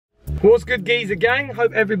What's good, geezer gang?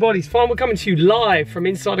 Hope everybody's fine. We're coming to you live from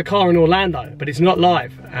inside a car in Orlando, but it's not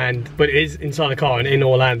live, but it is inside a car in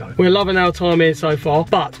Orlando. We're loving our time here so far,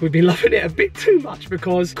 but we've been loving it a bit too much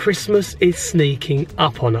because Christmas is sneaking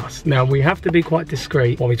up on us. Now, we have to be quite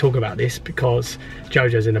discreet when we talk about this because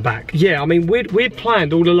Jojo's in the back. Yeah, I mean, we'd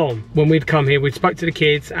planned all along when we'd come here, we'd spoke to the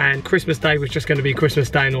kids, and Christmas Day was just going to be Christmas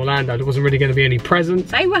Day in Orlando. There wasn't really going to be any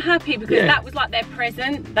presents. They were happy because that was like their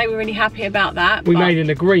present. They were really happy about that. We made an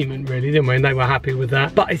agreement, really, didn't we? And they were happy with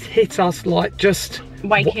that. But it's hit us like just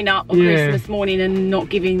waking up on Christmas morning and not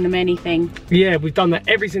giving them anything. Yeah, we've done that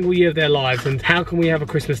every single year of their lives, and how can we have a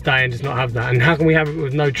Christmas Day and just not have that? And how can we have it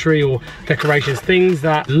with no tree or decorations, things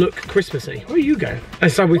that look Christmassy? Where are you going? And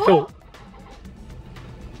so we thought,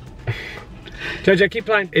 Jojo, keep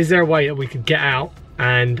playing. Is there a way that we could get out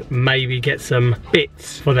and maybe get some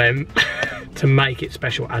bits for them to make it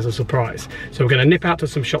special as a surprise? So we're going to nip out to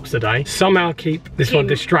some shops today, somehow keep this one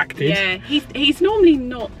distracted. Yeah, he's normally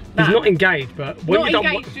not that. He's not engaged, but when not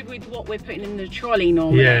engaged with what we're putting in the trolley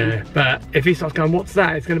normally. Yeah, but if he starts going, what's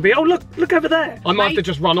that? It's going to be, oh look over there. I might have to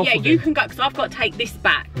just run off with it. Yeah, you can go, because I've got to take this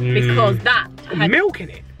back because that had milk in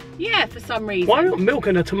it. Yeah, for some reason. Why not milk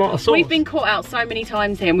and a tomato sauce? We've been caught out so many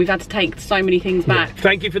times here and we've had to take so many things back. Yeah.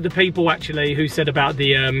 Thank you for the people actually who said about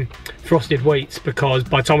the frosted wheats, because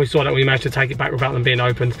by the time we saw that we managed to take it back without them being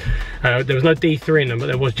opened. There was no D3 in them, but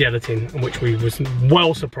there was gelatin, which we was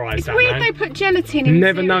well surprised at. It's weird they put gelatin in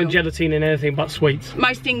Never cereal. known gelatin in anything but sweets.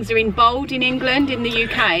 Most things are in bold in England, in the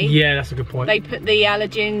UK. Yeah, that's a good point. They put the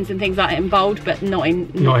allergens and things like that in bold, but not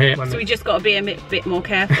here. So we just got to be a bit more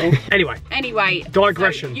careful. Anyway,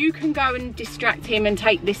 digression. So you can go and distract him and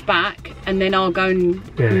take this back, and then I'll go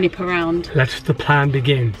and nip around. Let the plan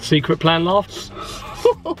begin. Secret plan laugh.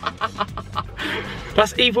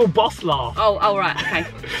 That's evil boss laugh. Oh, right, okay.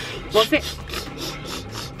 What's it?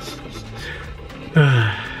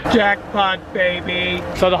 Jackpot, baby.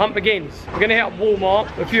 So the hunt begins. We're going to hit up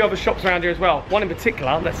Walmart, a few other shops around here as well. One in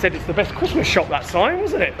particular that said it's the best Christmas shop that time,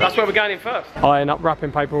 wasn't it? That's where we're going in first. Eyeing up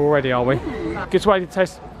wrapping paper already, are we? Good way to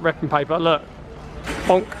test wrapping paper. Look.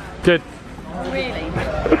 Bonk. Good. Really?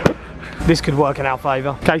 This could work in our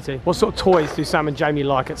favour. Katie, what sort of toys do Sam and Jamie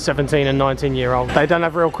like at 17 and 19-year-old? They don't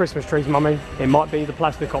have real Christmas trees, mummy. It might be the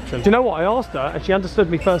plastic option. Do you know what? I asked her and she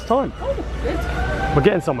understood me first time. Oh, good. We're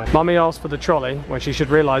getting somewhere. Mummy asked for the trolley when she should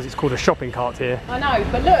realise it's called a shopping cart here. I know,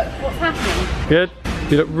 but look what's happening. Good.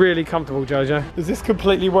 You look really comfortable, Jojo. Is this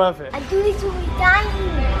completely worth it? I do this all the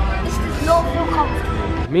time. This does not feel comfortable.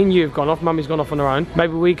 Me and you have gone off, Mummy's gone off on her own.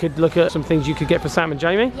 Maybe we could look at some things you could get for Sam and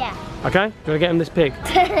Jamie? Yeah. Okay? Do you want to get him this pig?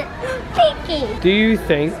 Piggy. Do you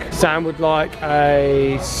think Sam would like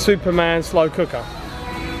a Superman slow cooker?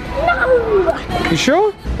 No. You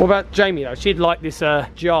sure? What about Jamie though? She'd like this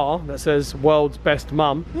jar that says world's best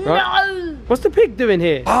mum, right? No. What's the pig doing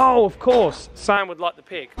here? Oh, of course. Sam would like the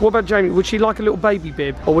pig. What about Jamie? Would she like a little baby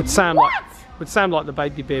bib? Or would Sam like the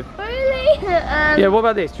baby bib? Really? Yeah, what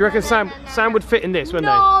about this? Do you reckon Sam would fit in this,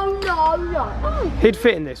 wouldn't No. he? He'd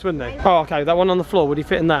fit in this, wouldn't he? Oh, okay, that one on the floor, would he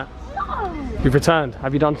fit in that? No. You've returned.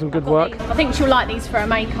 Have you done some good work? I think she'll like these for her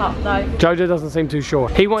makeup though. Jojo doesn't seem too sure.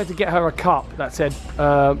 He wanted to get her a cup that said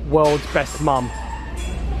world's best mum.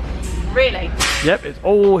 Really? Yep, it's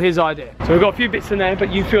all his idea. So we've got a few bits in there,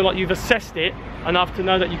 but you feel like you've assessed it enough to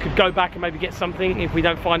know that you could go back and maybe get something if we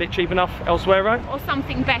don't find it cheap enough elsewhere, right? Or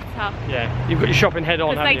something better. Yeah, you've got your shopping head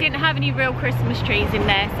on, because they didn't have any real Christmas trees in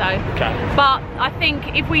there, so. Okay. But I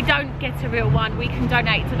think if we don't get a real one, we can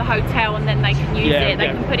donate to the hotel and then they can use it. They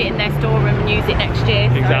can put it in their storeroom and use it next year.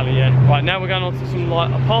 So. Exactly, yeah. Right, now we're going on to some like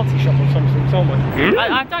a party shop or something, aren't we?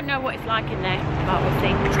 I don't know what it's like in there, but we'll see.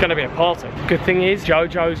 It's going to be a party. Good thing is,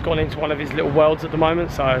 Jojo's gone into one of his little worlds at the moment,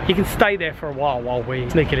 so he can stay there for a while we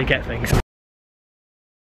sneakily get things.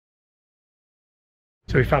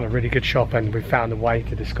 So we found a really good shop and we found a way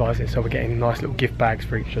to disguise it, so we're getting nice little gift bags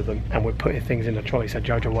for each of them and we're putting things in the trolley so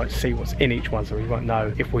Jojo won't see what's in each one, so he won't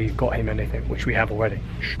know if we've got him anything, which we have already.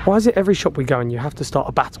 Why is it every shop we go in you have to start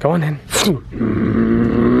a battle? Go on then.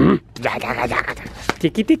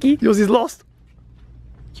 Ticky ticky. Yours is lost.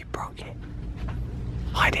 You broke it.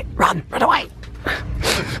 Hide it. Run away.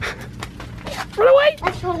 Run away.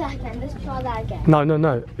 Let's try that again.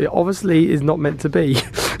 No. It obviously is not meant to be.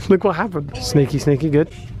 Look what happened. Sneaky,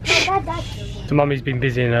 good. So Mummy's been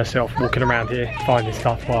busying herself walking around here, finding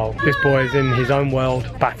stuff while this boy is in his own world,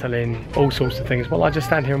 battling all sorts of things. Well, I just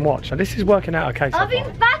stand here and watch. So this is working out okay so far. I've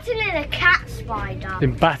been battling a cat spider.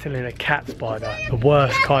 Been battling a cat spider. The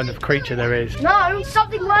worst kind of creature there is. No,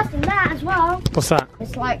 something worse than that as well. What's that?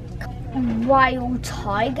 It's like a wild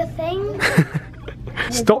tiger thing.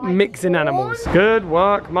 Stop mixing animals. Good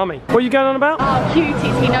work, mummy. What are you going on about? Oh,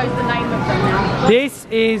 cuties, he knows the name of them now. This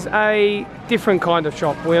is a different kind of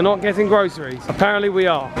shop. We are not getting groceries. Apparently we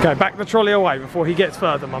are. Okay, back the trolley away before he gets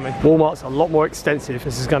further, mummy. Walmart's a lot more extensive.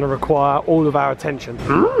 This is going to require all of our attention.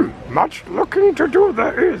 Much looking to do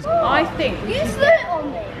there is. I think we You should slid get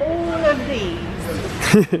on me. all of these.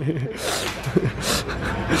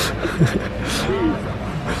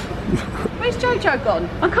 Where's Jojo gone?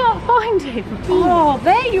 I can't find him. Oh,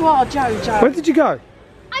 there you are, Jojo. Where did you go?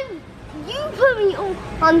 You put me all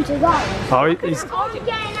under that. Oh, I'm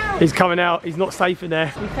getting out. he's coming out. He's not safe in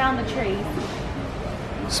there. We found the trees.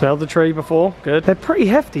 Smelled the tree before. Good. They're pretty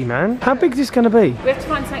hefty, man. How big is this going to be? We have to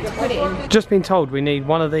find something to put it in. Just been told we need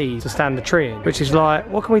one of these to stand the tree in, which is like,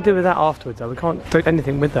 what can we do with that afterwards though? We can't do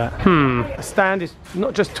anything with that. A stand is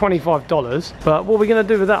not just $25, but what are we going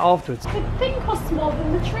to do with that afterwards? The thing costs more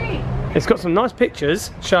than the tree. It's got some nice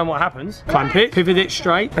pictures showing what happens. Clamp it, pivot it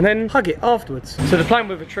straight, and then hug it afterwards. So the plan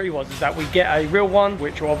with a tree is that we get a real one,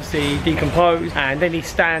 which will obviously decompose, and any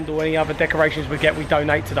stand or any other decorations we get, we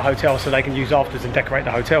donate to the hotel so they can use afterwards and decorate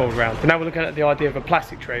the hotel all around. But now we're looking at the idea of a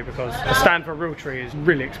plastic tree because a stand for a real tree is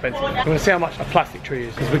really expensive. We're going to see how much a plastic tree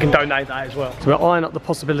is because we can donate that as well. So we're eyeing up the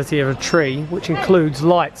possibility of a tree, which includes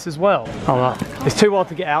lights as well. Oh no, it's too hard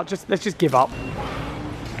to get out. Let's just give up.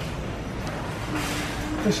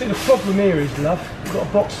 You see, the problem here is, love, we've got a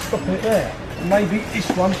box stopping it there. Maybe this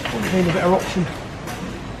one would have been a better option.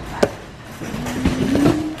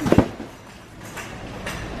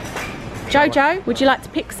 Jojo, would you like to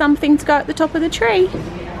pick something to go at the top of the tree?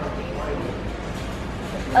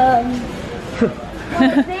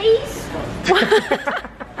 One of these.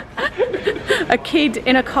 A kid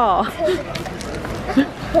in a car.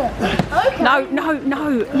 Okay.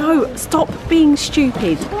 No, stop being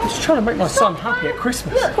stupid. I'm just trying to make my son happy at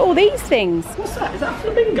Christmas. Look at all these things. What's that? Is that a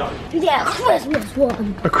flamingo? Yeah, Christmas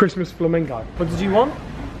one. A Christmas flamingo. What did you want?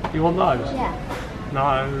 You want those? Yeah.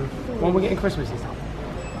 No. When we're getting Christmas this time.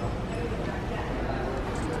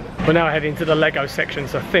 We're now heading to the Lego section,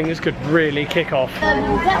 so things could really kick off.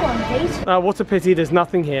 That one, please. What a pity there's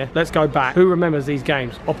nothing here. Let's go back. Who remembers these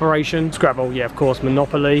games? Operation, Scrabble, yeah, of course,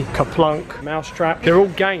 Monopoly, Kaplunk, Mousetrap. They're all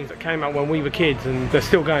games that came out when we were kids and they're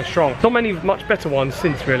still going strong. Not many much better ones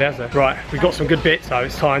since, really, has there? Right, we've got some good bits, so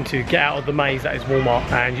it's time to get out of the maze that is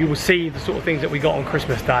Walmart, and you will see the sort of things that we got on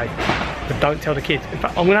Christmas Day. But don't tell the kids. In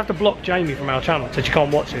fact, I'm gonna have to block Jamie from our channel so she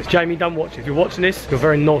can't watch this. Jamie, don't watch it. If you're watching this, you're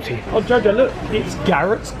very naughty. Oh, Jojo, look, it's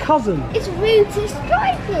Garrett's cousin. It's Rooty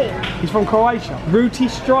Stripey. He's from Croatia. Rooty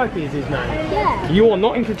Stripey is his name. Yeah. You are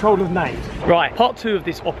not in control of names. Right, part 2 of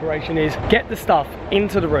this operation is get the stuff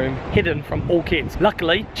into the room, hidden from all kids.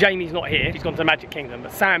 Luckily, Jamie's not here. He's gone to the Magic Kingdom,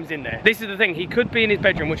 but Sam's in there. This is the thing, he could be in his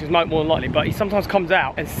bedroom, which is more than likely, but he sometimes comes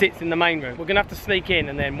out and sits in the main room. We're gonna have to sneak in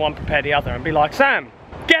and then one prepare the other and be like, Sam,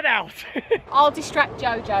 get out! I'll distract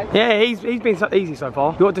Jojo. Yeah, he's been so easy so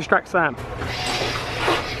far. You got to distract Sam.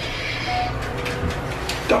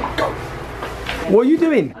 Don't go. What are you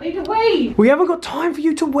doing? I need a wee. We haven't got time for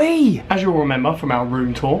you to wee. As you'll remember from our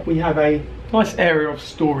room tour, we have a nice area of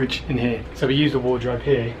storage in here. So we use the wardrobe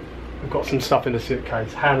here. We've got some stuff in the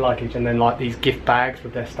suitcase, hand luggage, and then like these gift bags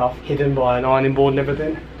with their stuff hidden by an ironing board and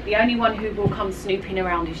everything. The only one who will come snooping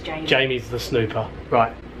around is Jamie. Jamie's the snooper.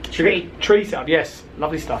 Right. Tree. Tree set up, yes.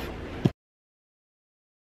 Lovely stuff.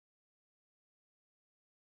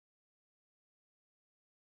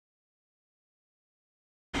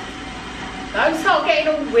 Don't start getting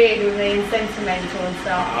all weird with me and sentimental and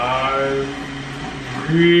stuff. I'm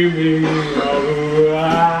dreaming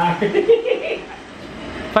alright.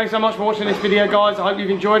 Thanks so much for watching this video, guys. I hope you've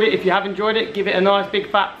enjoyed it. If you have enjoyed it, give it a nice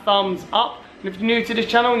big fat thumbs up. And if you're new to this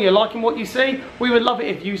channel and you're liking what you see, we would love it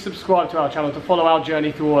if you subscribe to our channel to follow our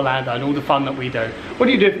journey through Orlando and all the fun that we do. What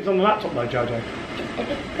do you do if it's on the laptop though, Jojo?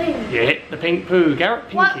 You hit the pink poo. Garrett,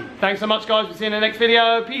 pinky. What? Thanks so much, guys. We'll see you in the next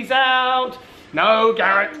video. Peace out. No,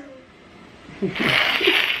 Garrett.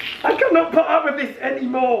 I cannot put up with this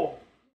anymore.